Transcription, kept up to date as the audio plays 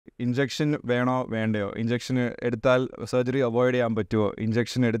Injection വേണോ വേണ്ടയോ, injection എടുത്താൽ സർജറി അവോയ്ഡ് ചെയ്യാൻ പറ്റുമോ,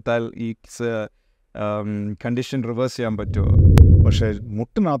 ഇഞ്ചക്ഷൻ എടുത്താൽ ഈ കണ്ടീഷൻ റിവേഴ്സ് ചെയ്യാൻ പറ്റുമോ. പക്ഷേ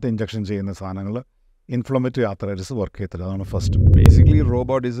മുട്ടിനകത്ത് ഇഞ്ചക്ഷൻ ചെയ്യുന്ന സാധനങ്ങൾ ഇൻഫ്ലമേറ്ററി ആർത്രൈറ്റിസ് വർക്ക് ചെയ്യത്തില്ല. അതാണ് first. Basically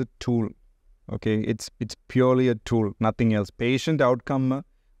robot is A tool. Okay, it's purely A tool, nothing else. Patient outcome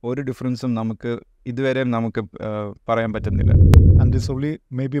ഒരു ഡിഫറൻസും നമുക്ക് ഇതുവരെ നമുക്ക് പറയാൻ പറ്റുന്നില്ല. And this only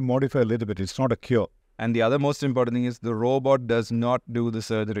maybe modify a little bit. It's not a cure. And the other most important thing is the robot does not do the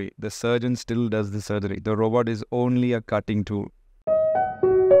surgery. The surgeon still does the surgery. The robot is only a cutting tool.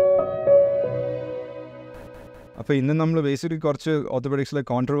 അപ്പോൾ ഇന്ന് നമ്മൾ basically കുറച്ച് ഓർത്തോപെഡിക്സിലെ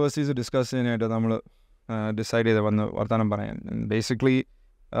controversies discuss ചെയ്യാനായിട്ട് നമ്മൾ decide ചെയ്ത് വന്ന് വർത്തമാനം പറയാൻ. ബേസിക്കലി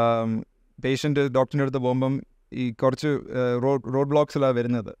പേഷ്യൻ്റ് ഡോക്ടറിൻ്റെ അടുത്ത് പോകുമ്പം ഈ കുറച്ച് റോഡ് ബ്ലോക്സിലാണ്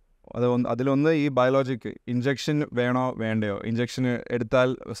വരുന്നത്. അതിലൊന്ന് ഈ ബയോളജിക്, ഇഞ്ചക്ഷൻ വേണോ വേണ്ടയോ, ഇഞ്ചക്ഷൻ എടുത്താൽ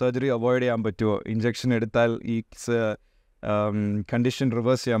സർജറി അവോയ്ഡ് ചെയ്യാൻ പറ്റുമോ, ഇഞ്ചക്ഷൻ എടുത്താൽ ഈ കണ്ടീഷൻ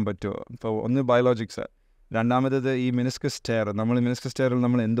റിവേഴ്സ് ചെയ്യാൻ പറ്റുമോ. അപ്പോൾ ഒന്ന് ബയോളജിക്സ്. രണ്ടാമത്തേത് ഈ മെനിസ്കസ് ടെയർ. മെനിസ്കസ് ടെയറിൽ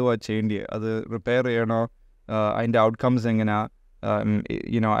നമ്മൾ എന്തുവാ ചെയ്യേണ്ടത്, അത് റിപ്പയർ ചെയ്യണോ, അതിൻ്റെ ഔട്ട്കംസ് എങ്ങനെയാണ്.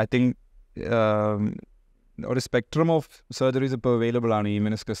 ഐ തിങ്ക് ഒരു സ്പെക്ട്രം ഓഫ് സർജറീസ് ഇപ്പോൾ അവൈലബിൾ ആണ് ഈ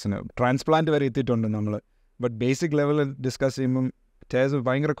മെനിസ്കസിന്. ട്രാൻസ്പ്ലാന്റ് വരെ എത്തിയിട്ടുണ്ട് നമ്മൾ. ബട്ട് ബേസിക് ലെവലിൽ ഡിസ്കസ് ചെയ്യുമ്പം ടെയർസ്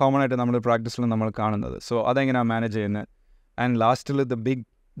ഭയങ്കര കോമൺ ആയിട്ട് നമ്മുടെ പ്രാക്ടീസിൽ നമ്മൾ കാണുന്നത്. സോ അതെങ്ങനെയാണ് മാനേജ് ചെയ്യുന്നത്. ആൻഡ് ലാസ്റ്റിൽ ദ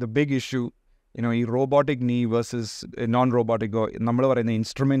ബിഗ് ഇഷ്യൂ ഈ റോബോട്ടിക് നീ വേഴ്സസ് നോൺ റോബോട്ടിക്കോ നമ്മൾ പറയുന്ന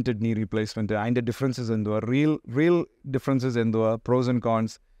ഇൻസ്ട്രുമെൻറ്റഡ് നീ റീപ്ലേസ്മെൻറ്റ്, അതിൻ്റെ ഡിഫറൻസസ് എന്തുവാ, റിയൽ ഡിഫറൻസസ് എന്തുവാ, പ്രോസ് ആൻഡ്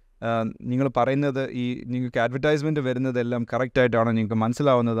കോൺസ്. നിങ്ങൾ പറയുന്നത് ഈ നിങ്ങൾക്ക് അഡ്വർടൈസ്മെൻറ്റ് വരുന്നതെല്ലാം കറക്റ്റായിട്ടാണോ, നിങ്ങൾക്ക്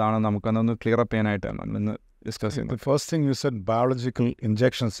മനസ്സിലാവുന്നതാണോ, നമുക്കതൊന്ന് ക്ലിയർ അപ്പ് ചെയ്യാനായിട്ടാണ് ഇന്ന് ഡിസ്കസ് ചെയ്യുന്നത്. The first thing you said, biological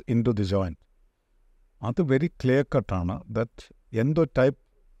injections into the joint. അത് വെരി ക്ലിയർ കട്ടാണ്. ദറ്റ് എന്തോ ടൈപ്പ്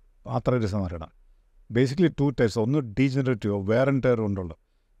ആർത്രൈറ്റിസ് എന്ന് പറയണം. Basically 2 types. ഒന്ന് ഡീജനറേറ്റീവ്, വെയർ ആൻഡ് ടയർ കൊണ്ടുള്ള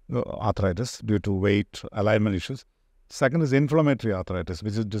arthritis due to weight, alignment issues. Second is inflammatory arthritis,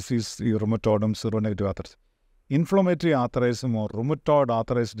 which is disease ഈ റുമറ്റോയിഡും സിറോനെഗറ്റീവ് arthritis. Inflammatory ആർത്രൈറ്റിസും or rheumatoid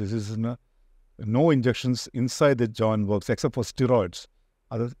arthritis ഡിസീസിന് no injections inside the joint works except for steroids.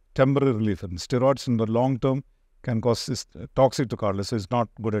 അത് temporary relief. Steroids in the long term can cause toxic to cartilage, so it's not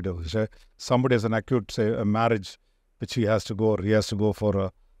good at all. Somebody has an acute, say, a marriage which he has to go, or he has to go for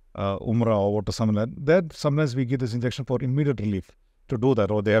a umrah or what or something like that. Sometimes we give this injection for immediate relief to do that,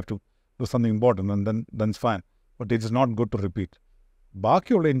 or they have to do something important, and then it's fine. But it is not good to repeat.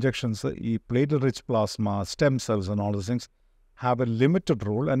 Bakiyolla injections, platelet-rich plasma, stem cells, and all those things have a limited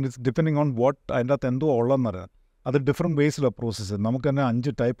role, and it's depending on what അതിനകത്ത് ഉള്ളതെന്ന്. അത് different വേസിലുള്ള process. നമുക്ക് തന്നെ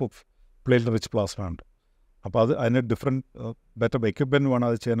 5 type of platelet-rich plasma ഉണ്ട്. അപ്പോൾ അതിന് different better equipment വേണം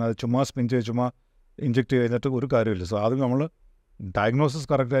അത് ചെയ്യാൻ. അത് ചുമ്മാ സ്പിൻ ചെയ്ത് ചുമ്മാ ഇഞ്ചെക്ട് ചെയ്തിട്ട് ഒരു കാര്യമില്ല. സോ അത് നമ്മൾ ഡയഗ്നോസിസ്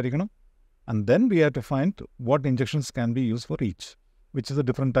കറക്റ്റ് ആയിരിക്കണം. And then we have to find what injections can be use for each, which is the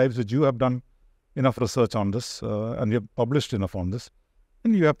different types which you have done enough research on this and you have published enough on this,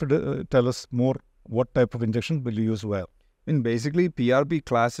 and you have to tell us more what type of injection will you use where. Basically PRP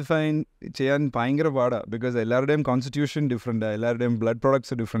classifying ചെയ്യാൻ ഭയങ്കര പാടാണ്. Because എല്ലാവരുടെയും constitution different, എല്ലാവരുടെയും blood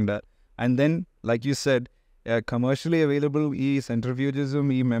products different. And then like you said commercially available ഈ സെൻട്രിഫ്യൂജസും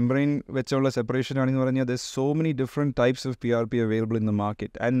ഈ membrane വെച്ചുള്ള separation ആണെന്ന് പറഞ്ഞാൽ there so many different types of PRP available in the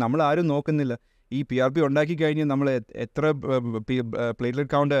market. And നമ്മൾ ആരും നോക്കുന്നില്ല ഈ PRP ഉണ്ടാക്കി കഴിഞ്ഞ് നമ്മൾ എത്ര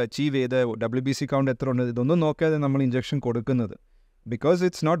പ്ലേറ്റ്ലെറ്റ് കൗണ്ട് അച്ചീവ് ചെയ്ത് WBC കൗണ്ട് എത്ര ഉണ്ട്, ഇതൊന്നും നോക്കാതെ നമ്മൾ ഇഞ്ചക്ഷൻ കൊടുക്കുന്നത്. Because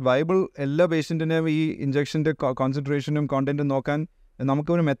it's not viable. എല്ലാ പേഷ്യൻറ്റിനെയും ഈ ഇഞ്ചക്ഷൻ്റെ കോൺസെൻട്രേഷനും കോണ്ടൻറ്റും നോക്കാൻ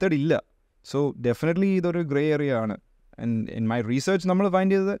നമുക്കൊരു മെത്തേഡ് ഇല്ല. സോ ഡെഫിനറ്റ്ലി ഇതൊരു ഗ്രേ ഏരിയ ആണ്. ആൻഡ് ഇൻ മൈ റീസെർച്ച് നമ്മൾ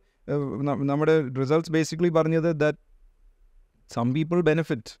ഫൈൻഡ് ചെയ്തത്, നമ്മുടെ റിസൾട്ട്സ് ബേസിക്കലി പറഞ്ഞത് ദാറ്റ് സം പീപ്പിൾ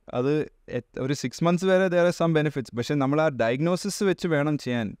ബെനിഫിറ്റ്. അത് ഒരു 6 months വരെ ദർ ആർ സം ബെനിഫിറ്റ്സ്. പക്ഷേ നമ്മൾ ആ ഡയഗ്നോസിസ് വെച്ച് വേണം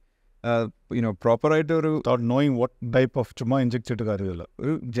ചെയ്യാൻ. പ്രോപ്പറായിട്ട് ഒരു നോയിങ് വാട്ട് ടൈപ്പ് ഓഫ് ചുമ്മാ ഇഞ്ചെക്ട് ചെയ്തിട്ട് കാര്യമില്ല.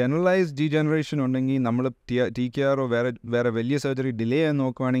 ഒരു ജനറലൈസ്ഡ് ഡീജനറേഷൻ ഉണ്ടെങ്കിൽ നമ്മൾ TKR വേറെ വലിയ സർജറി ഡിലേ ചെയ്യാൻ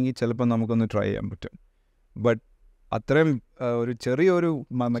നോക്കുവാണെങ്കിൽ ചിലപ്പോൾ നമുക്കൊന്ന് ട്രൈ ചെയ്യാൻ പറ്റും. ബട്ട് അത്രയും ഒരു ചെറിയൊരു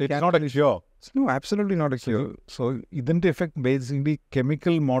No, absolutely not a cure. So ഇതിൻ്റെ എഫക്ട് ബേസിക്കലി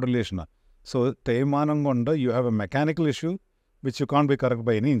കെമിക്കൽ മോഡുലേഷനാണ്. സോ തേയ്മാനം കൊണ്ട് you have a mechanical issue which you can't be corrected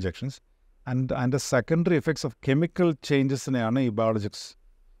by any injections, and the secondary effects of chemical changes ആണ് ഈ biologics,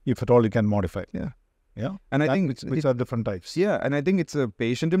 if at all you can modify. Yeah. And I think which are different types. Yeah, and I think it's a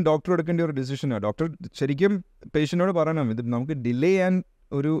patient-ഉം ഡോക്ടറും എടുക്കേണ്ട ഒരു ഡിസിഷനാണ്. Doctor ശരിക്കും പേഷ്യൻറ്റിനോട് പറയണം ഇത് നമുക്ക് delay ചെയ്യാൻ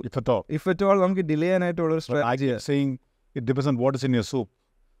ഒരു if at all നമുക്ക് ഡിലേ ചെയ്യാനായിട്ടുള്ള ഒരു strategy. Saying it depends on what is in your soup.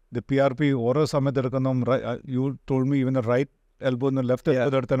 The PRP ഓരോ സമയത്ത് എടുക്കുന്ന you told me even the right elbow and the left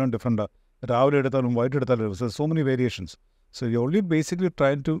elbow എടുത്താലും ഡിഫറെൻ്റ്. രാവിലെ എടുത്താലും വൈകിട്ട് എടുത്താലും so many variations. So you're only basically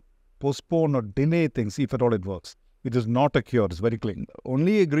trying to postpone or delay things if at all it works. It is not a cure. It's very clean.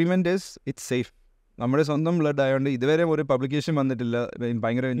 Only agreement is it's safe. നമ്മുടെ സ്വന്തം blood ആയതുകൊണ്ട് ഇതുവരെ ഒരു publication വന്നിട്ടില്ല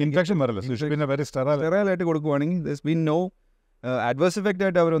ഭയങ്കര infection വരില്ല. സ്റ്റെറൈലായിട്ട് കൊടുക്കുവാണെങ്കിൽ there's been no adverse effect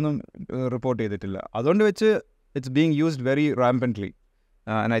ആയിട്ട് അവരൊന്നും റിപ്പോർട്ട് ചെയ്തിട്ടില്ല. അതുകൊണ്ട് വെച്ച് it's being used very റാമ്പൻ്റ്ലി.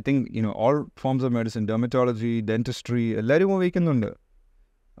 And I think all forms of medicine, dermatology, dentistry എല്ലാവരും ഉപയോഗിക്കുന്നുണ്ട്.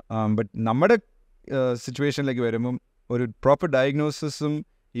 ബട്ട് നമ്മുടെ സിറ്റുവേഷനിലേക്ക് വരുമ്പം ഒരു പ്രോപ്പർ ഡയഗ്നോസിസും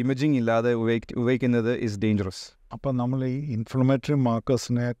ഇമേജിങ് ഇല്ലാതെ ഉപയോഗിക്കുന്നത് ഈസ് ഡേഞ്ചറസ്. അപ്പം നമ്മൾ ഈ ഇൻഫ്ലമേറ്ററി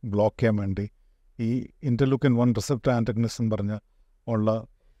മാർക്കേഴ്സിനെ ബ്ലോക്ക് ചെയ്യാൻ വേണ്ടി ഈ ഇൻ്റർലൂക്കിൻ 1 റിസപ്റ്റർ ആൻറ്റഗണിസം പറഞ്ഞ ഉള്ള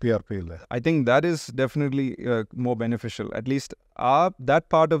PRP ഇല്ലേ? I think that is definitely more beneficial. At least that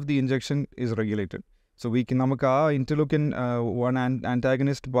part of the injection is regulated. So നമുക്ക് ആ interleukin 1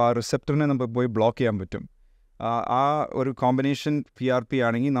 antagonist ആ റിസപ്റ്ററിനെ നമുക്ക് പോയി ബ്ലോക്ക് ചെയ്യാൻ പറ്റും. ആ ഒരു കോമ്പിനേഷൻ PRP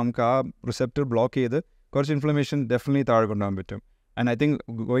ആണെങ്കിൽ നമുക്ക് ആ റിസപ്റ്റർ ബ്ലോക്ക് ചെയ്ത് കുറച്ച് ഇൻഫ്ലമേഷൻ ഡെഫിനറ്റ്ലി താഴെ കൊണ്ടുപോകാൻ പറ്റും. And I think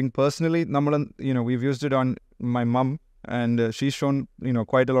going personally, we've used it on my mum, and she's shown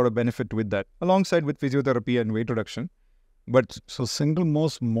quite a lot of benefit with that, alongside with physiotherapy and weight reduction. But so single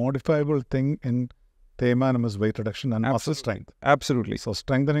most modifiable thing in Thaymanum is weight reduction and muscle strength. Absolutely. So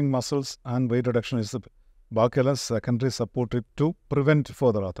strengthening muscles and weight reduction is the Bakela secondary supportive to prevent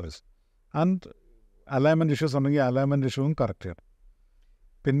further arthritis. And alignment issues ഉണ്ടെങ്കിൽ alignment ഇഷ്യൂവും correct ചെയ്യണം.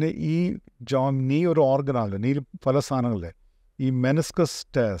 പിന്നെ ഈ നീ ഒരു ഓർഗനാണല്ലോ, നീ പല സാധനങ്ങളിലെ ഈ meniscus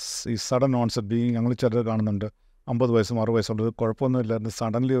ടെസ്, ഈ സഡൻ ഓൺസെറ്റ് ബീങ് ഞങ്ങൾ ചിലർ കാണുന്നുണ്ട്, 50 വയസ്സും 60 വയസ്സുള്ളത് കുഴപ്പമൊന്നുമില്ലായിരുന്നു,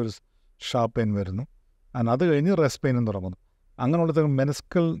 സഡൻലി ഒരു ഷാർപ്പ് പെയിൻ വരുന്നു, അത് കഴിഞ്ഞ് റെസ്റ്റ് പെയിനും തുടങ്ങുന്നു. അങ്ങനെയുള്ള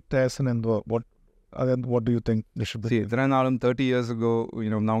മെനിസ്കൽ ടെസ്റ്റിന് എന്തോ what do you think they should be? ഇത്രയും നാളും 30 years ago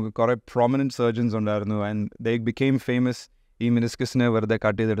നമുക്ക് കുറേ prominent surgeons ഉണ്ടായിരുന്നു, and they became famous ഈ മെനിസ്കസിനെ വെറുതെ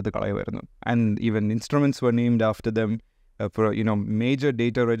കട്ട് ചെയ്തെടുത്ത് കളയുമായിരുന്നു. And even instruments were named after them. Major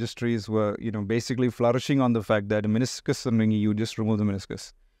data registries were, basically flourishing on the fact that meniscus something, you just remove the meniscus.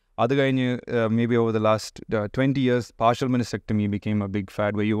 Other maybe over the last 20 years, partial meniscectomy became a big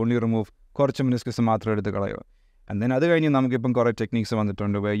fad where you only remove korcha meniscus matra eduthu kalayo. And then other namukku ippum kore techniques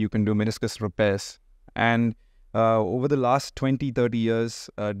vanditundu where you can do meniscus repairs. And over the last 20-30 years,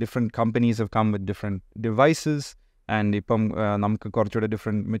 different companies have come with different devices, and ippum namukku korchude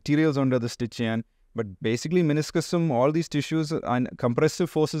different materials under the stitch cheyan. But basically meniscusum, all these tissues and compressive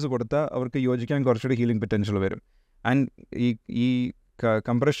forces കൊടുത്താൽ അവർക്ക് യോജിക്കാൻ കുറച്ചുകൂടി healing potential വരും. And ഈ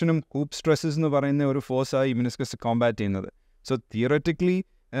കംപ്രഷനും കൂപ്പ് stresses എന്ന് പറയുന്ന ഒരു ഫോഴ്സായി ഈ മെനിസ്കസ് കോമ്പാറ്റ് ചെയ്യുന്നത്. സോ തിയററ്റിക്കലി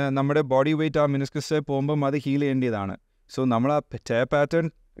നമ്മുടെ ബോഡി വെയിറ്റ് ആ മെനിസ്കസ് പോകുമ്പം അത് ഹീൽ ചെയ്യേണ്ടതാണ്. സോ നമ്മൾ ആ ടയർ പാറ്റേൺ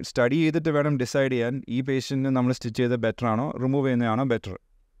സ്റ്റഡി ചെയ്തിട്ട് വേണം ഡിസൈഡ് ചെയ്യാൻ ഈ പേഷ്യൻറ്റിന് നമ്മൾ സ്റ്റിച്ച് ചെയ്ത് ബെറ്റർ ആണോ റിമൂവ് ചെയ്യുന്നതാണോ better.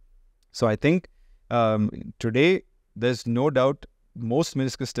 So I think today there is no doubt most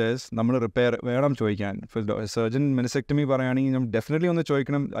meniscus ടെയർസ് നമ്മൾ റിപ്പയർ വേണം ചോദിക്കാൻ. സർജൻ മെനിസെക്ടമി പറയുകയാണെങ്കിൽ നമ്മൾ ഡെഫിനറ്റ്ലി ഒന്ന്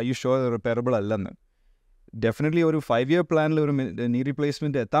ചോദിക്കണം, ഐ യു ഷുവർ റിപ്പയറബിൾ അല്ലെന്ന്. ഡെഫിനറ്റ്ലി ഒരു 5-year പ്ലാനിൽ ഒരു നീ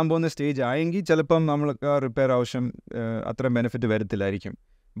റീപ്ലേസ്മെൻറ്റ് എത്താൻ പോകുന്ന സ്റ്റേജ് ആയെങ്കിൽ ചിലപ്പം നമ്മൾക്ക് ആ റിപ്പയർ ആവശ്യം അത്രയും ബെനിഫിറ്റ് വരത്തില്ലായിരിക്കും.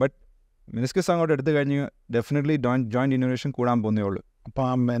 ബട്ട് മെനിസ്കസ് അങ്ങോട്ട് എടുത്തു കഴിഞ്ഞ് ഡെഫിനറ്റ്ലി ജോയിൻറ്റ് ഇന്നോവേഷൻ കൂടാൻ പോകുന്നേ ഉള്ളൂ. അപ്പോൾ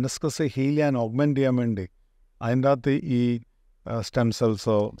ആ മെനിസ്കസ് ഹീൽ ചെയ്യാൻ ഓഗ്മെൻറ്റ് ചെയ്യാൻ വേണ്ടി അതിൻ്റെ അകത്ത് ഈ stem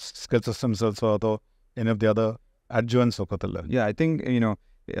Celso skeletal stem Celso അതോ any of the other adjuvants okatilla? Yeah, I think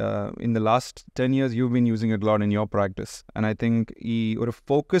in the last 10 years you've been using it a lot in your practice, and I think or a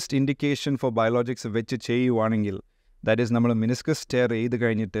focused indication for biologics vechu cheyyuvanengil, that is nammal meniscus tear eid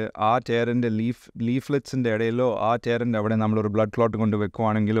kayinittu aa tear inde leaflets inde edayilo aa tear inde avade nammal oru blood clot kondu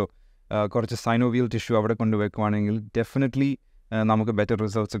vekkuvanengilo korchu synovial tissue avade kondu vekkuvanengil definitely namukku better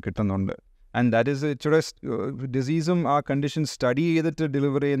results kittunnundu. And that is a disease aa condition study ചെയ്തിട്ട്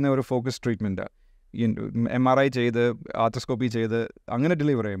delivery ചെയ്യുന്ന ഒരു focus treatment. MRI ചെയ്ത് ആർത്തോസ്കോപ്പി ചെയ്ത് അങ്ങനെ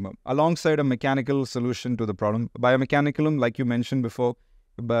deliver ചെയ്യുമ്പോൾ along side A mechanical solution to the problem. ബയോമെക്കാനിക്കലും like you mention before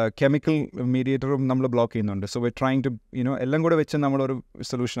chemical മീഡിയേറ്ററും നമ്മൾ block ചെയ്യുന്നുണ്ട്. So we trying to എല്ലാം കൂടെ വെച്ച് നമ്മളൊരു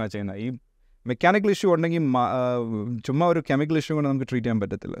സൊല്യൂഷനാണ് ചെയ്യുന്നത്. ഈ മെക്കാനിക്കൽ ഇഷ്യൂ ഉണ്ടെങ്കിൽ ചുമ്മാ ഒരു കെമിക്കൽ ഇഷ്യൂ കൊണ്ട് നമുക്ക് ട്രീറ്റ് ചെയ്യാൻ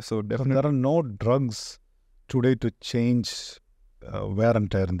പറ്റത്തില്ല. So there are no drugs today to change wear and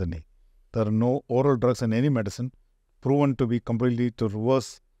tear in the knee. There are no oral drugs in any medicine proven to be completely to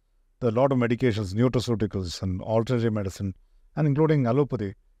reverse. There are a lot of medications, nutraceuticals and alternative medicine, and including allopathy.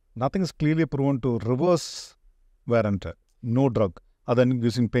 Nothing is clearly proven to reverse wear and tear. No drug other than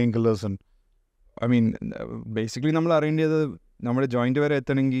using painkillers. And I mean, basically നമ്മൾ അറിയേണ്ടത് നമ്മുടെ joint വരെ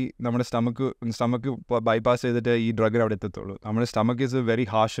എത്തണമെങ്കിൽ നമ്മുടെ stomach bypass ചെയ്തിട്ട് ഈ drug അവിടെ എത്തത്തുള്ളൂ. നമ്മുടെ stomach is A very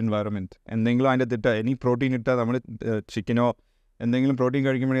harsh environment. എന്തെങ്കിലും അതിൻ്റെ ഇട്ടാൽ എനി പ്രോട്ടീൻ ഇട്ടാൽ നമ്മൾ ചിക്കനോ എന്തെങ്കിലും പ്രോട്ടീൻ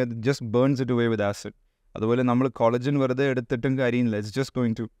കഴിക്കുമ്പോഴേ അത് just burns it away with acid. അതുപോലെ നമ്മൾ കോളേജൻ വെറുതെ എടുത്തിട്ടും കാര്യമില്ല. It's just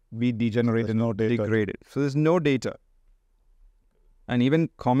going to B degenerated, ഡിഗ്രേഡഡ്. So there is no data. And even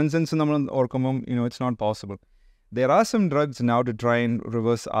common sense നമ്മൾ ഓർക്കുമ്പം it's not possible. There are some drugs now to try and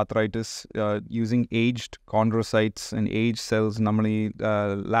reverse arthritis using aged chondrocytes and aged cells. Normally,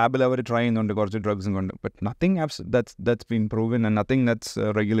 lab our try ചെയ്യുന്നുണ്ട് കുറച്ച് ഡ്രഗ്സും കൊണ്ട്. But nothing that's been proven and nothing that's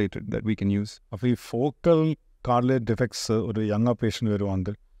regulated that we can use. അപ്പോൾ ഈ focal കാർഡിലേജ് defects ഒരു younger patient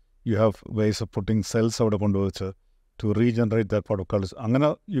വരുവാണെങ്കിൽ you have ways of putting cells അവിടെ കൊണ്ടുവച്ച് to regenerate that part of culture. Angana,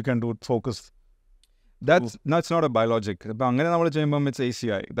 you can do it focus. That's not a biologic. But അങ്ങനെ നമ്മൾ ചെയ്യുമ്പം it's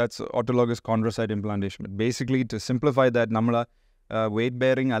ACI. That's autologous chondrocyte implantation. But basically, to simplify that, നമ്മൾ weight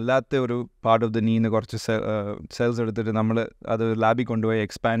bearing അല്ലാത്ത ഒരു part of the നീന്ന് കുറച്ച് cells എടുത്തിട്ട് നമ്മൾ അത് ലാബിൽ കൊണ്ടുപോയി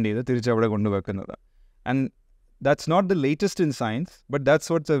എക്സ്പാൻഡ് ചെയ്ത് തിരിച്ചവിടെ കൊണ്ടുവെക്കുന്നത്. And that's not the latest in science, but that's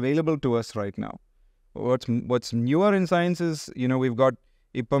what's available to us right now. What's newer in science is, we've got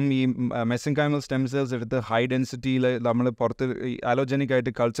ഇപ്പം ഈ മെസെൻകൈമൽ സ്റ്റെം സെൽസ് എടുത്ത് ഹൈ ഡെൻസിറ്റിയിൽ നമ്മൾ പുറത്ത് അലോജനിക്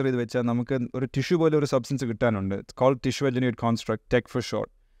ആയിട്ട് കൾച്ചർ ചെയ്ത് വെച്ചാൽ നമുക്ക് ഒരു ടിഷ്യൂ പോലെ ഒരു സബ്സ്റ്റൻസ് കിട്ടാനുണ്ട്. It's called tissue engineered കോൺസ്ട്രക്ട്, tech for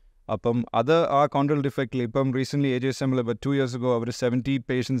short. അപ്പം അത് ആ കോൺട്രോൾ ഡിഫക്റ്റിൽ ഇപ്പം റീസെൻ്റ്ലി AJSMൽ 2 years ago അവർ 70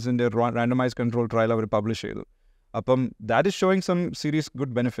 പേഷ്യൻസിൻ്റെ റാൻഡമൈസ് കൺട്രോൾ ട്രയൽ അവർ പബ്ലിഷ് ചെയ്തു. അപ്പം that is showing some serious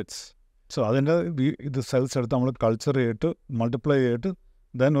good benefits. So അതിൻ്റെ ഇത് സെൽസ് എടുത്ത് നമ്മൾ കൾച്ചർ ചെയ്തിട്ട് മൾട്ടിപ്ലൈ ചെയ്തിട്ട്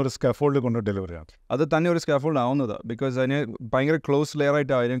ദെൻ ഒരു സ്കാഫോൾഡ് കൊണ്ട് ഡെലിവറി ആണ്. അത് തന്നെ ഒരു സ്കാഫോൾഡ് ആവുന്നത് ബിക്കോസ് അതിന് ഭയങ്കര ക്ലോസ് ലെയർ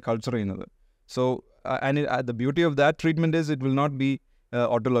ആയിട്ട് അതിനെ കൾച്ചർ ചെയ്യുന്നത്. So and the beauty of that treatment is it will not be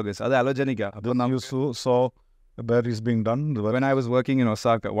autologous, അത് അലോജനിക്കാണ്. അപ്പോൾ so where is being done? When I was working in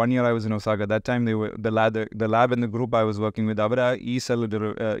Osaka, 1 year I was in Osaka. That time they were the lab and the group I was working with, avara e-cell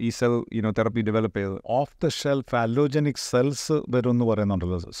therapy develop ചെയ്തു. Off the shelf allogenic cells വരുമെന്ന്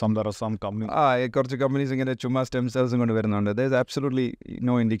പറയുന്നുണ്ടല്ലോ. There are some companies. കുറച്ച് companies ഇങ്ങനെ ചുമ്മാ stem സെൽസും കൊണ്ട് വരുന്നുണ്ട്. There is absolutely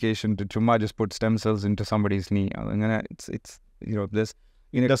no indication to ചുമ്മാ just put stem cells into somebody's knee. അങ്ങനെ it's this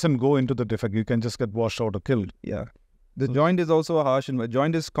it doesn't go into the defect. You can just get washed out or killed. Yeah. The joint is also a harsh environment.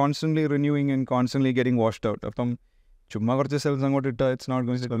 Joint is constantly renewing and constantly getting washed out. അപ്പം ചുമ്മാ കുറച്ച് cells അങ്ങോട്ട് ഇട്ടാൽ it's not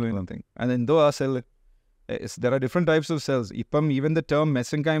going to do anything. And then though our cell, there are different types of cells. ഇപ്പം even the term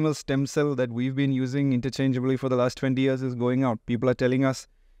mesenchymal stem cell that we've been using interchangeably for the last 20 years is going out. People are telling us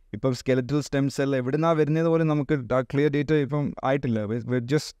ഇപ്പം skeletal stem cell എവിടുന്നാ വരുന്നത് പോലെ നമുക്ക് clear data ഇപ്പം ആയിട്ടില്ല. We're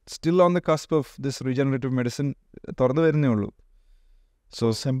just still on the cusp of this regenerative medicine. തുറന്നു വരുന്നേ ഉള്ളൂ. So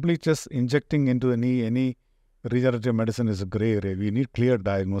simply just injecting into the knee any regenerative medicine is a gray area. We need clear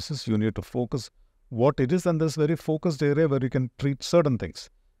diagnosis. You need to focus what it is, and there's very focused area where you can treat certain things.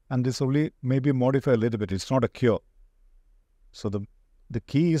 And this only maybe modify a little bit. It's not a cure. So the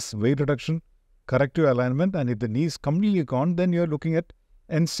key is weight reduction, corrective alignment, and if the knee is completely gone, then you're looking at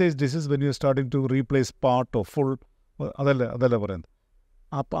end-stage disease when you're starting to replace part or full. അതല്ല പറയുന്നത്.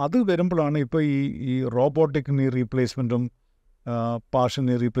 അപ്പോൾ അത് വരുമ്പോഴാണ് ഇപ്പോൾ ഈ robotic knee replacementഉം partial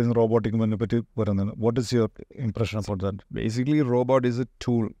knee replacement robotic പറ്റി പറയുന്നത്. What is your impression about that? Basically, robot is a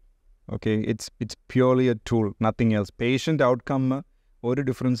tool. Okay, it's purely a tool, nothing else. Patient outcome ഒരു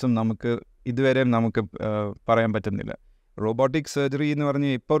ഡിഫറൻസും നമുക്ക് ഇതുവരെ നമുക്ക് പറയാൻ പറ്റുന്നില്ല. Robotic surgery എന്ന്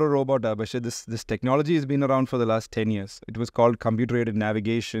പറഞ്ഞാൽ ഇപ്പോൾ ഒരു റോബോട്ടാണ്, പക്ഷേ this technology has been around for the last 10 years. It was called computer-aided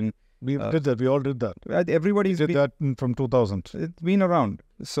navigation. We did that. We all did that. Everybody did that from 2000. It's been around.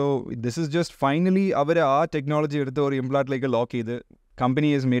 So this is just finally അവർ ആ technology എടുത്ത് ഒരു ഇംപ്ലാന്റിലേക്ക് lock ചെയ്ത് company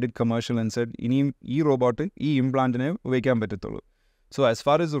has made it commercial and said ഇനിയും ഈ robot ഈ ഇംപ്ലാന്റിനെ ഉപയോഗിക്കാൻ പറ്റത്തുള്ളൂ. So as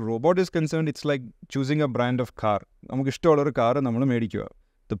far as the robot is concerned, it's like choosing a brand of car. നമുക്ക് ഇഷ്ടമുള്ളൊരു കാർ നമ്മൾ മേടിക്കുക.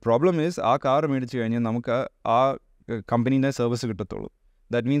 The problem is ആ കാർ മേടിച്ചു കഴിഞ്ഞാൽ നമുക്ക് ആ കമ്പനീൻ്റെ സർവീസ് കിട്ടത്തുള്ളൂ.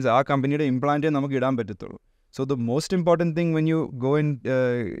 That means ആ കമ്പനിയുടെ ഇംപ്ലാന്റേ നമുക്ക് ഇടാൻ പറ്റത്തുള്ളൂ. So the most important thing when you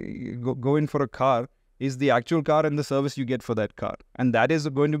go in for a car is the actual car and the service you get for that car. And that is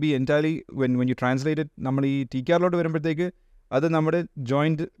going to be entirely, when you translate it, നമ്മൾ ഈ TCAR-ലോട്ട് വരുമ്പോഴത്തേക്ക് അത് നമ്മുടെ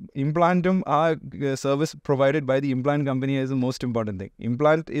joint ഇംപ്ലാന്റും ആ service provided by the implant company is the most important thing.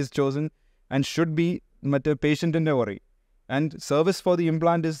 Implant is chosen and should be മറ്റേ പേഷ്യൻറ്റിൻ്റെ worry. And service for the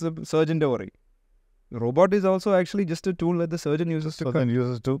implant is the surgeon's worry. Robot is also actually just a tool that the surgeon uses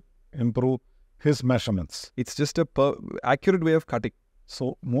to improve his measurements. It's just a accurate way of cutting. So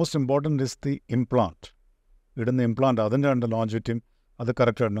most important is the implant. ഇടുന്ന implant അതിൻ്റെ ഉണ്ട് ലോഞ്ചിറ്റിയും അത്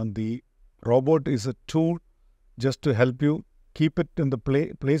correct ആണ്. The robot is a tool just to help you keep it in the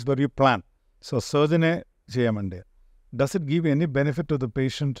place where you plan. So surgeon ചെയ്യാൻ വേണ്ടി. Does it give any benefit to the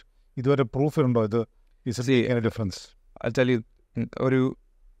patient? ഇതുവരെ proof ഉണ്ടോ ഇത്? Is it making a difference? I'll tell you,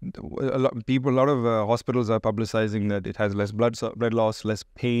 a lot of hospitals are publicizing that it has less blood loss, less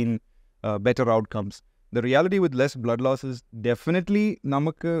pain, better outcomes. The reality with less blood loss is definitely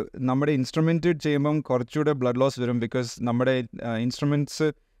നമുക്ക് നമ്മുടെ ഇൻസ്ട്രുമെൻറ്റഡ് ചെയ്യുമ്പം കുറച്ചുകൂടെ blood loss വരും. Because നമ്മുടെ instruments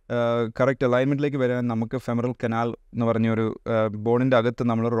correct അലൈൻമെൻറ്റിലേക്ക് വരാൻ നമുക്ക് femoral canal എന്ന് പറഞ്ഞൊരു ബോണിൻ്റെ അകത്ത്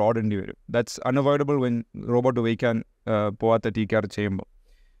നമ്മൾ റോഡ് ഇടേണ്ടി വരും. ദാറ്റ്സ് അൺഅവോയ്ഡബിൾ വെൻ റോബോട്ട് ഉപയോഗിക്കാൻ പോവാത്ത TCAR ചെയ്യുമ്പോൾ.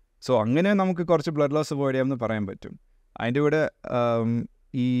 സോ അങ്ങനെ നമുക്ക് കുറച്ച് ബ്ലഡ് ലോസ് അവോയ്ഡ് ചെയ്യാമെന്ന് പറയാൻ പറ്റും. അതിൻ്റെ കൂടെ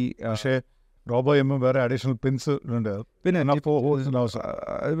ഈ പക്ഷേ റോബോ ചെയ്യുമ്പോൾ വേറെ അഡീഷണൽ പിൻസ് ഉണ്ട്. പിന്നെ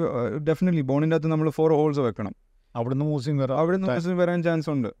ഡെഫിനറ്റ്ലി ബോണിൻ്റെ അകത്ത് നമ്മൾ 4 holes വെക്കണം. അവിടുന്ന് മൂസിങ് വരാൻ ചാൻസ്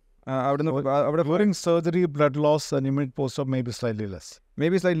ഉണ്ട്. During surgery, blood loss and immediate post-op may be slightly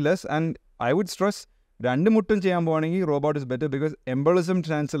less. And I would stress രണ്ട് മുട്ടും ചെയ്യാൻ പോവാണെങ്കിൽ robot is better because embolism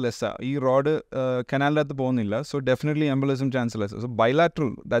chance ലെസ്സാണ്. ഈ റോഡ് കനാലിനകത്ത് പോകുന്നില്ല. So definitely embolism chance less. So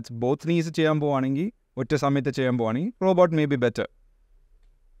bilateral that's both knees ചെയ്യാൻ പോവാണെങ്കിൽ ഒറ്റ സമയത്ത് ചെയ്യാൻ പോവാണെങ്കിൽ റോബോട്ട് മേ ബി ബെറ്റർ.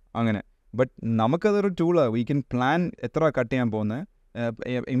 അങ്ങനെ. ബട്ട് നമുക്കതൊരു ടൂളാണ്. വി ക്യാൻ പ്ലാൻ എത്ര കട്ട് ചെയ്യാൻ പോകുന്നത്,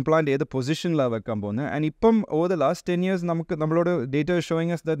 ഇംപ്ലാന്റ് ഏത് പൊസിഷനിലാണ് വെക്കാൻ പോകുന്നത്. ആൻഡ് ഇപ്പം ഓവർ ദ ലാസ്റ്റ് 10 years നമ്മളോട് ഡേറ്റ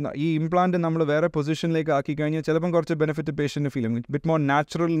ഷോയിങ് അസ് ദാറ്റ് ഈ ഇംപ്ലാന്റ് നമ്മൾ വേറെ പൊസിഷനിലേക്ക് ആക്കി കഴിഞ്ഞാൽ ചിലപ്പം കുറച്ച് ബെനിഫിറ്റ് പേഷ്യൻറ്റ് ഫീൽ ചെയ്യും. ബിറ്റ് മോർ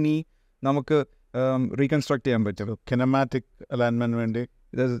നാച്ചുറൽ നീ നമുക്ക് റീകൺസ്ട്രക്ട് ചെയ്യാൻ പറ്റും. കിനമാറ്റിക് അലൈൻമെന്റ് വേണ്ടി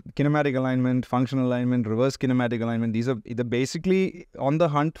kinetic alignment, functional alignment, reverse kinematic alignment. These are basically on the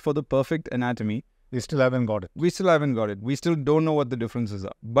hunt for the perfect anatomy. We still haven't got it. We still don't know what the differences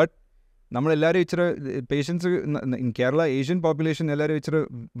are. But നമ്മളെല്ലാവരും ഇച്ചിരി patients in Kerala Asian population എല്ലാവരും ഇച്ചിരി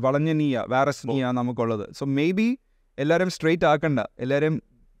വളഞ്ഞ നീയാ വാരസ് നീയാ നമുക്കുള്ളത്. So may be എല്ലാവരും straight ആക്കണ്ട, എല്ലാവരും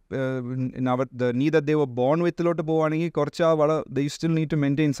നീ ദാറ്റ് ദേ വർ ബോൺ വിത്തിലോട്ട് പോവുകയാണെങ്കിൽ കുറച്ച് ആ ദേ still need to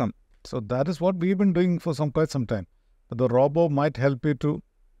maintain some. So that is what we've been doing for quite some time. But the robo might help you to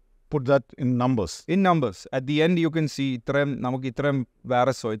put that in numbers. At the end you can see നമുക്ക് ഇത്രയും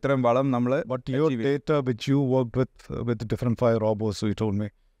വാരസോ ഇത്രയും വളം നമ്മൾ. But your data which you worked with the different 5 robos you told me,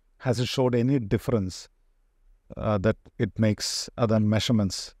 has it showed any difference that it makes other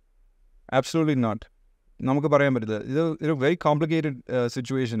measurements? Absolutely not. നമുക്ക് പറയാൻ പറ്റില്ല. ഇത് very complicated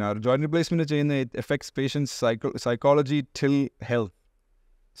situation ആണ്. ജോയിൻറ്റ് റിപ്ലേസ്മെൻറ്റ് ചെയ്യുന്ന it effects patients psychology till health.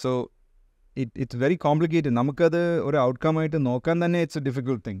 So it's very complicated. നമുക്കത് ഒരു outcome ആയിട്ട് നോക്കാൻ തന്നെ it's A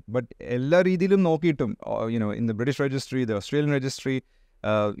difficult thing. But എല്ലാ രീതിയിലും നോക്കിയിട്ടും in the British registry, the Australian registry,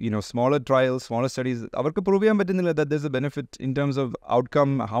 smaller trials, smaller studies, അവർക്ക് പ്രൂവ് ചെയ്യാൻ പറ്റുന്നില്ല that there's a benefit in terms of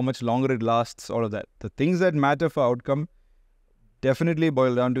outcome, how much longer it lasts, all of that. The things that matter for outcome definitely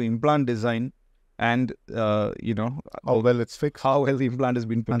boil down to implant design and how well it's fixed, how well the implant has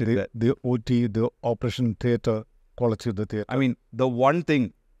been put in there. The OT, the operation theatre, quality of the theatre. I mean, the one thing,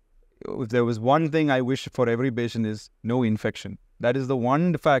 if there was one thing I wish for every patient is no infection. That is the one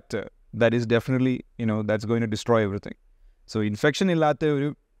factor that is definitely, that's going to destroy everything. So infection ഇല്ലാത്ത ഒരു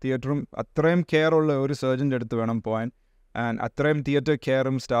തിയേറ്ററും അത്രയും care ഉള്ള ഒരു സർജൻ്റെ അടുത്ത് വേണം പോകാൻ, and അത്രയും theatre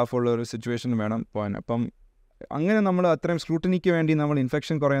കെയറും സ്റ്റാഫുള്ള ഒരു സിറ്റുവേഷൻ വേണം പോകാൻ. അപ്പം അങ്ങനെ നമ്മൾ അത്രയും സ്ക്രൂട്ടനിക്ക് വേണ്ടി നമ്മൾ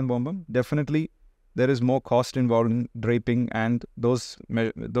ഇൻഫെക്ഷൻ കുറയാൻ പോകുമ്പം definitely there is more cost involve in draping and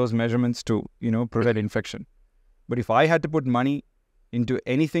those measurements to prevent infection. But if I had to put money into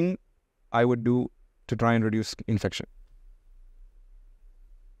anything, I would do to try and reduce infection.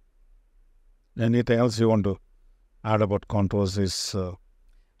 Anything else you want to add about contours? Is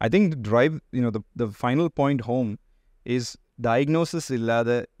I think the drive, the final point home is diagnosis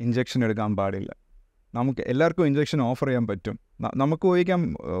illade injection എടുക്കാൻ പാടില്ല. നമുക്ക് എല്ലാവർക്കും injection offer ചെയ്യാൻ പറ്റും. നമുക്ക് ഉപയോഗിക്കാം.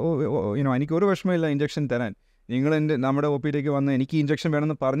 എനിക്ക് ഒരു വിഷമമില്ല ഇഞ്ചക്ഷൻ തരാൻ. നിങ്ങൾ നമ്മുടെ OPDക്ക് വന്ന് എനിക്ക് ഇഞ്ചക്ഷൻ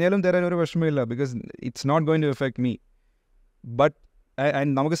വേണമെന്ന് പറഞ്ഞാലും തരാൻ ഒരു വിഷമമില്ല, because it's not going to effect me. But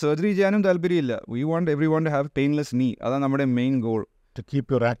and നമുക്ക് സർജറി ചെയ്യാനും താല്പര്യമില്ല. We want every one two have painless നീ. അതാണ് നമ്മുടെ main goal. to keep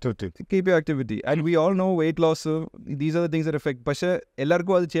your activity. And we all know weight loss, these are the things that affect. പക്ഷേ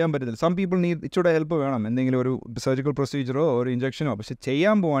എല്ലാവർക്കും അത് ചെയ്യാൻ പറ്റത്തില്ല. സം പീപ്പിൾ നീഡ് ഇച്ചിരി ഹെൽപ്പ് വേണം, എന്തെങ്കിലും ഒരു സർജിക്കൽ പ്രൊസീജിയറോ ഒരു ഇഞ്ചക്ഷനോ. പക്ഷെ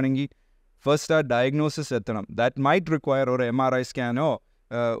ചെയ്യാൻ പോവുകയാണെങ്കിൽ ഫസ്റ്റ് ആ ഡയഗ്നോസിസ് എത്തണം. ദാറ്റ് മൈറ്റ് റിക്വയർ ഒരു MRI സ്കാനോ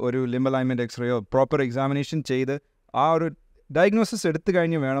ഒരു ലിംബ് അലൈൻമെൻറ്റ് എക്സ്റേയോ പ്രോപ്പർ എക്സാമിനേഷൻ ചെയ്ത് ആ ഒരു ഡയഗ്നോസിസ് എടുത്തു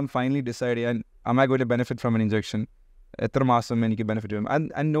കഴിഞ്ഞ് വേണം ഫൈനലി ഡിസൈഡ് ചെയ്യാൻ am I going to benefit from an injection, എത്ര മാസം എനിക്ക് ബെനിഫിറ്റ് വരും.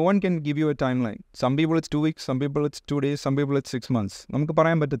 and no one can give you a timeline. Some people it's 2 weeks, some people it's 2 days, some people it's 6 months. നമുക്ക്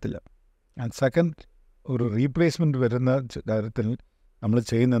പറയാൻ പറ്റത്തില്ല. And second, ഒരു replacement വരുന്ന കാര്യത്തിൽ നമ്മൾ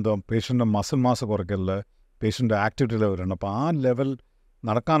ചെയ്യുന്നതോ പേഷ്യൻ്റെ മസിൽ മാസ് കുറയ്ക്കല്, പേഷ്യൻ്റെ ആക്ടിവിറ്റി ലെവൽ വരണം. അപ്പോൾ ആ ലെവൽ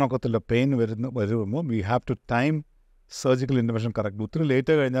നടക്കാനൊക്കത്തില്ല. പെയിൻ വരുമ്പോൾ we have to time surgical intervention correct. ഒത്തിരി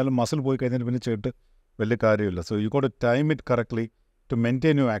ലേറ്റ് കഴിഞ്ഞാലും മസിൽ പോയി കഴിഞ്ഞാൽ പിന്നെ ചെയ്തിട്ട് വലിയ കാര്യമില്ല. So you got to time it correctly to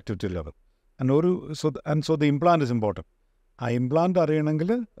maintain your activity level. So the implant is important. ആ ഇംപ്ലാന്റ് അറിയണമെങ്കിൽ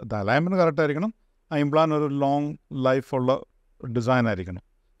ദ അലൈൻമെൻറ്റ് കറക്റ്റ് ആയിരിക്കണം. ആ ഇംപ്ലാന്റ് ഒരു ലോങ് ലൈഫുള്ള ഡിസൈൻ ആയിരിക്കണം.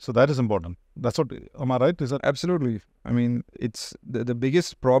 So that is important. That's what, am I right? Is that? Absolutely. I mean, it's the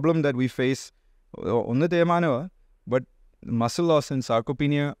biggest problem that we face on the Temanava, but muscle loss and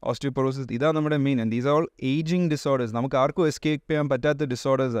sarcopenia, osteoporosis, these are the main, and these are all aging disorders. നമുക്ക് ആർക്കും escape ചെയ്യാൻ പറ്റാത്ത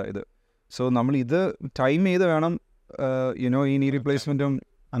disorders ആണ് ഇത്. So നമ്മൾ ഇത് time ചെയ്ത് വേണം ഈ knee replacement.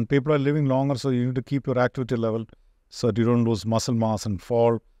 And people are living longer, so you need to keep your activity level so that you don't lose muscle mass and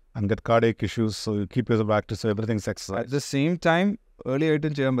fall and get cardiac issues. So you keep yourself active, so everything's exercise. At the same time, early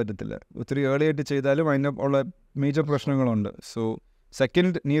ആയിട്ടും ചെയ്യാൻ പറ്റത്തില്ല. ഒത്തിരി early ആയിട്ട് ചെയ്താലും അതിൻ്റെ ഉള്ള major പ്രശ്നങ്ങളുണ്ട്. So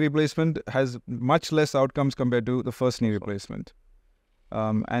second നീ replacement has much less outcomes compared to the first നീ replacement.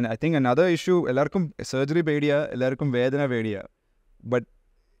 And I think another issue, എല്ലാവർക്കും സർജറി പേടിയാണ്, എല്ലാവർക്കും വേദന പേടിയാണ്. But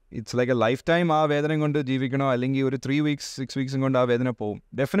it's like A life time ആ വേദന കൊണ്ട് ജീവിക്കണോ അല്ലെങ്കിൽ ഒരു 3 weeks 6 weeks കൊണ്ട് ആ വേദന പോകും.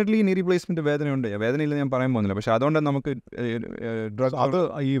 ഡെഫിനറ്റ്ലി നീ റീപ്ലേസ്മെന്റ് വേദനയുണ്ട്, വേദനയില്ല ഞാൻ പറയാൻ പോകുന്നില്ല. പക്ഷെ അതുകൊണ്ട് നമുക്ക് അത്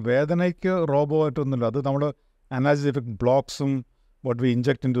ഈ വേദനയ്ക്ക് റോബോട്ടൊന്നുമില്ല. അത് നമ്മുടെ അനാജറ്റിക് ബ്ലോക്സും what we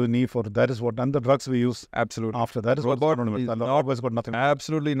inject into the knee for, that is what, and the drugs we use absolutely after that is robot what's got nothing.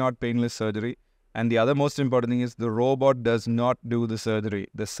 Absolutely not painless surgery. And the other most important thing is the robot does not do the surgery.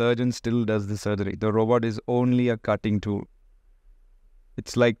 The surgeon still does the surgery. The robot is only a cutting tool.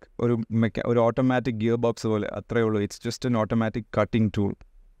 It's like ഒരു automatic gearbox പോലെ അത്രേ ഉള്ളൂ. It's just an automatic cutting tool.